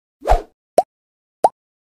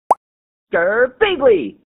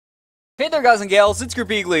Girbeagly! Hey there guys and gals, it's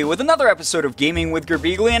Girbeagly with another episode of Gaming with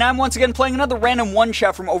Girbeagly, and I'm once again playing another random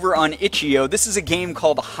one-shot from over on itch.io. This is a game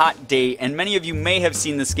called Hot Date, and many of you may have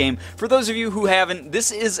seen this game. For those of you who haven't, this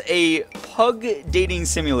is a pug dating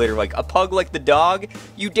simulator, like a pug like the dog.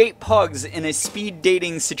 You date pugs in a speed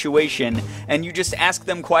dating situation, and you just ask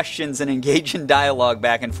them questions and engage in dialogue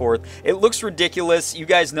back and forth. It looks ridiculous. You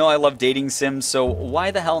guys know I love dating sims, so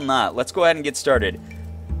why the hell not? Let's go ahead and get started.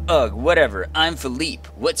 Ugh, whatever. I'm Philippe.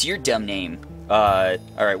 What's your dumb name?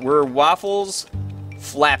 Alright, we're Waffles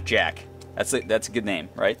Flapjack. That's a good name,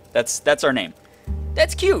 right? That's our name.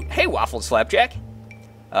 That's cute. Hey, Waffles Flapjack.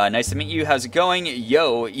 Nice to meet you. How's it going?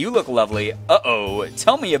 Yo, you look lovely. Uh-oh.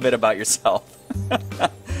 Tell me a bit about yourself.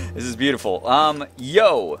 This is beautiful.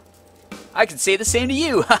 Yo. I could say the same to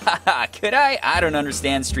you. Could I? I don't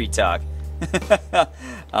understand street talk.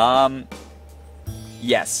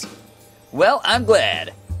 Yes. Well, I'm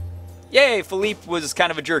glad. Yay, Philippe was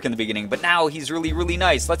kind of a jerk in the beginning, but now he's really, really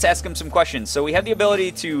nice. Let's ask him some questions. So we have the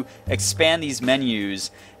ability to expand these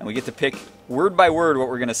menus, and we get to pick word by word what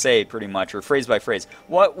we're going to say, pretty much, or phrase by phrase.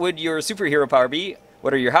 What would your superhero power be?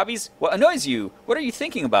 What are your hobbies? What annoys you? What are you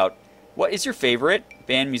thinking about? What is your favorite?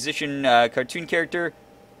 Band, musician, cartoon character?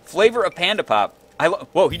 Flavor of Panda Pop.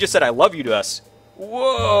 Whoa, he just said I love you to us.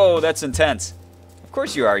 Whoa, that's intense. Of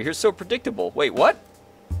course you are. You're so predictable. Wait, what?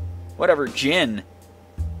 Whatever, gin.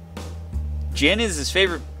 Gin is his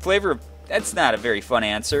favorite flavor of... That's not a very fun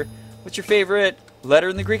answer. What's your favorite letter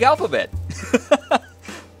in the Greek alphabet?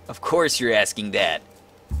 Of course you're asking that.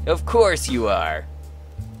 Of course you are.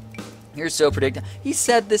 You're so predictable. He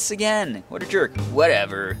said this again. What a jerk.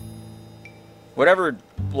 Whatever. Whatever.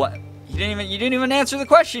 You didn't even answer the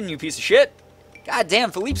question, you piece of shit. God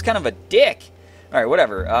damn, Philippe's kind of a dick. Alright,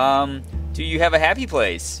 whatever. Do you have a happy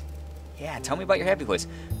place? Yeah, tell me about your happy place.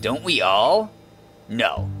 Don't we all?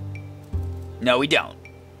 No. No, we don't.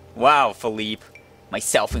 Wow, Philippe.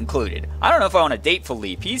 Myself included. I don't know if I want to date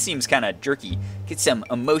Philippe. He seems kind of jerky. Get some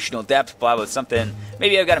emotional depth, blah, blah, something.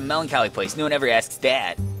 Maybe I've got a melancholy place. No one ever asks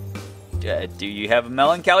that. Do you have a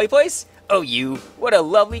melancholy place? Oh, you. What a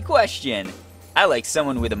lovely question. I like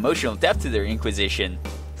someone with emotional depth to their inquisition.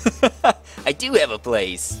 I do have a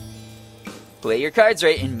place. Play your cards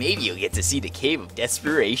right, and maybe you'll get to see the Cave of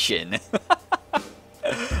Desperation.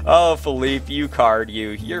 Oh, Philippe, you card, you.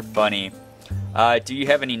 You're funny. Do you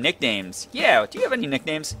have any nicknames? Yeah, do you have any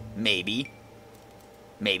nicknames? Maybe.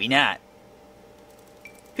 Maybe not.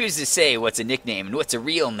 Who's to say what's a nickname and what's a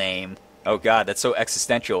real name? Oh god, that's so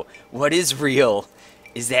existential. What is real?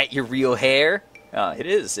 Is that your real hair? It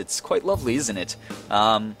is. It's quite lovely, isn't it?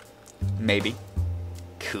 Maybe.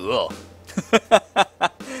 Cool.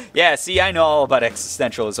 Yeah, see, I know all about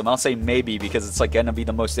existentialism. I'll say maybe because it's like gonna be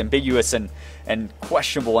the most ambiguous and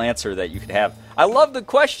questionable answer that you could have. I love the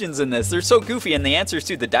questions in this. They're so goofy, and the answers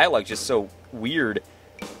too. The dialogue's just so weird.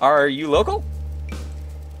 Are you local?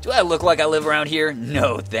 Do I look like I live around here?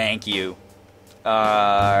 No, thank you.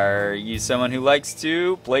 Are you someone who likes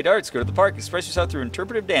to play darts, go to the park, express yourself through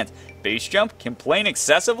interpretive dance, base jump, complain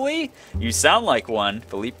excessively? You sound like one,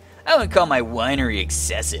 Philippe. I wouldn't call my whinery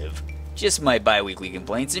excessive. Just my bi-weekly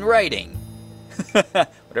complaints in writing.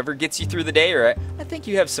 Whatever gets you through the day, or I think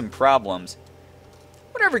you have some problems.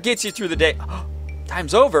 Whatever gets you through the day.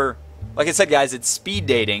 Time's over. Like I said, guys, it's speed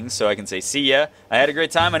dating, so I can say, see ya. I had a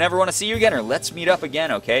great time. I never want to see you again, or let's meet up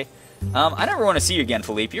again, okay? I never want to see you again,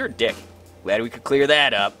 Philippe. You're a dick. Glad we could clear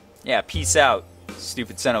that up. Yeah, peace out,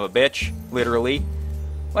 stupid son of a bitch. Literally.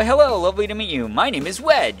 Why, hello. Lovely to meet you. My name is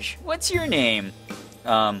Wedge. What's your name?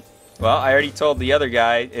 Well, I already told the other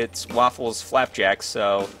guy it's Waffles Flapjack,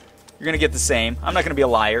 so you're going to get the same. I'm not going to be a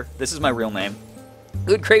liar. This is my real name.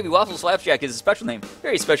 Good gravy, Waffles Flapjack is a special name.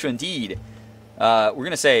 Very special indeed. We're going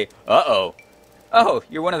to say, uh-oh. Oh,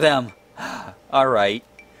 you're one of them. Alright.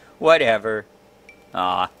 Whatever.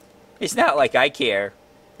 Aw. It's not like I care.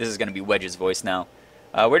 This is going to be Wedge's voice now.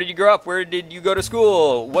 Where did you grow up? Where did you go to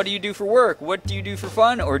school? What do you do for work? What do you do for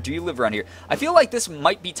fun? Or do you live around here? I feel like this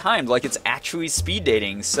might be timed, like it's actually speed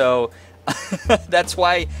dating, so that's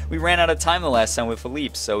why we ran out of time the last time with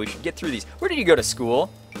Philippe, so we should get through these. Where did you go to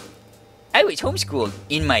school? I was homeschooled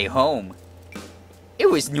in my home. It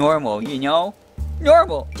was normal, you know?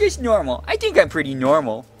 Normal, just normal. I think I'm pretty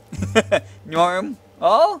normal. Norm?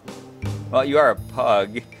 Oh? Well, you are a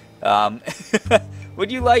pug. Would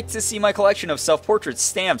you like to see my collection of self-portraits,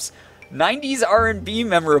 stamps, 90s R&B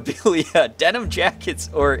memorabilia, denim jackets,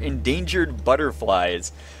 or endangered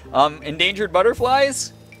butterflies? Endangered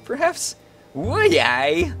butterflies? Perhaps? Would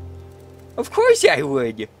I? Of course I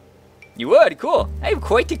would. You would? Cool. I have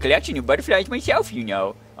quite the collection of butterflies myself, you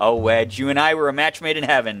know. Oh, Wedge, you and I were a match made in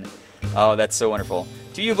heaven. Oh, that's so wonderful.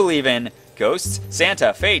 Do you believe in ghosts,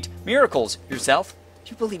 Santa, fate, miracles, yourself?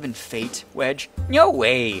 Do you believe in fate, Wedge? No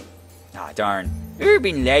way. Ah, darn.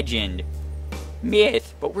 Urban legend.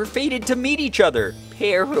 Myth, but we're fated to meet each other.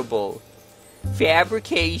 Parable.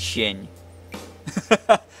 Fabrication.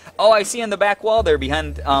 Oh, I see on the back wall there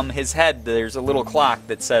behind his head, there's a little clock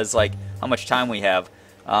that says, like, how much time we have.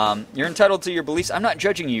 You're entitled to your beliefs. I'm not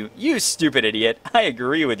judging you. You stupid idiot. I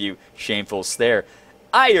agree with you. Shameful stare.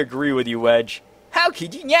 I agree with you, Wedge. How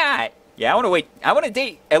could you not? Yeah, I want to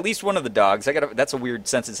date at least one of the dogs. That's a weird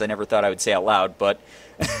sentence I never thought I would say out loud, but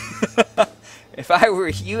if I were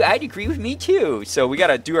you, I'd agree with me too. So we got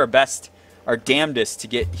to do our best, our damnedest to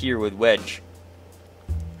get here with Wedge.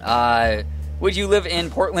 Would you live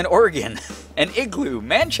in Portland, Oregon? An Igloo,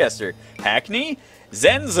 Manchester, Hackney,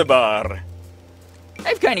 Zanzibar.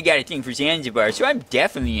 I've kind of got a thing for Zanzibar, so I'm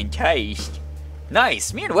definitely enticed.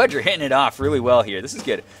 Nice. Me and Wedge are hitting it off really well here. This is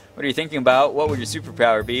good. What are you thinking about? What would your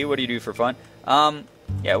superpower be? What do you do for fun?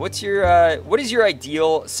 Yeah, what is your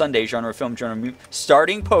ideal Sunday genre, film genre, movie?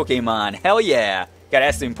 Starting Pokemon. Hell yeah. Gotta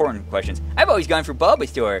ask the important questions. I've always gone for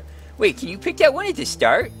Bulbasaur. Wait, can you pick that one at the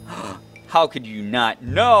start? How could you not?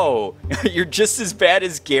 No! You're just as bad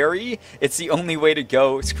as Gary? It's the only way to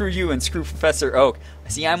go. Screw you and screw Professor Oak.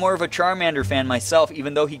 See, I'm more of a Charmander fan myself,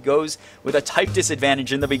 even though he goes with a type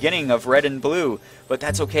disadvantage in the beginning of Red and Blue. But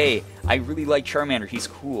that's okay. I really like Charmander. He's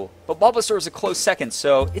cool. But Bulbasaur is a close second,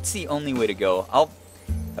 so it's the only way to go.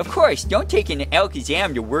 Of course, don't take an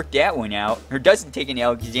Alakazam to work that one out. Or doesn't take an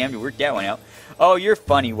Alakazam to work that one out. Oh, you're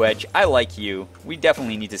funny, Wedge. I like you. We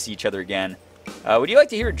definitely need to see each other again. Would you like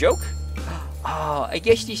to hear a joke? Oh, I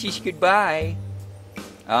guess this is goodbye.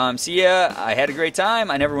 See ya. I had a great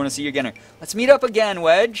time. I never want to see you again. Let's meet up again,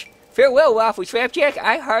 Wedge. Farewell, Waffle Flapjack.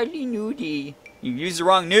 I hardly knew thee. You used the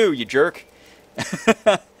wrong "new," you jerk.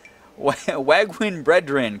 Wagwin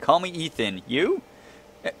Brethren. Call me Ethan. You?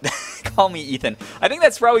 Call me Ethan. I think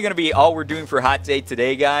that's probably going to be all we're doing for Hot Date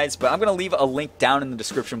today, guys, but I'm going to leave a link down in the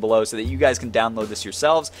description below so that you guys can download this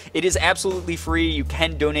yourselves. It is absolutely free. You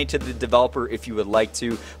can donate to the developer if you would like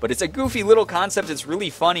to, but it's a goofy little concept. It's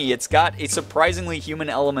really funny. It's got a surprisingly human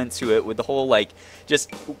element to it with the whole, like,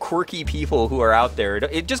 just quirky people who are out there.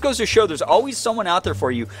 It just goes to show there's always someone out there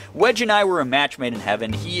for you. Wedge and I were a match made in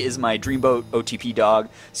heaven. He is my Dreamboat OTP dog,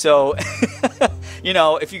 so... You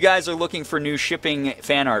know, if you guys are looking for new shipping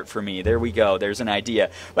fan art for me, there we go. There's an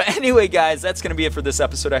idea. But anyway, guys, that's going to be it for this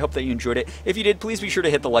episode. I hope that you enjoyed it. If you did, please be sure to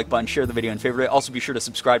hit the like button, share the video, and favorite it. Also, be sure to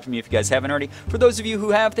subscribe to me if you guys haven't already. For those of you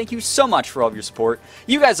who have, thank you so much for all of your support.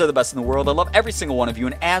 You guys are the best in the world. I love every single one of you,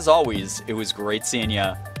 and as always, it was great seeing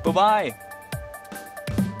ya. Bye-bye.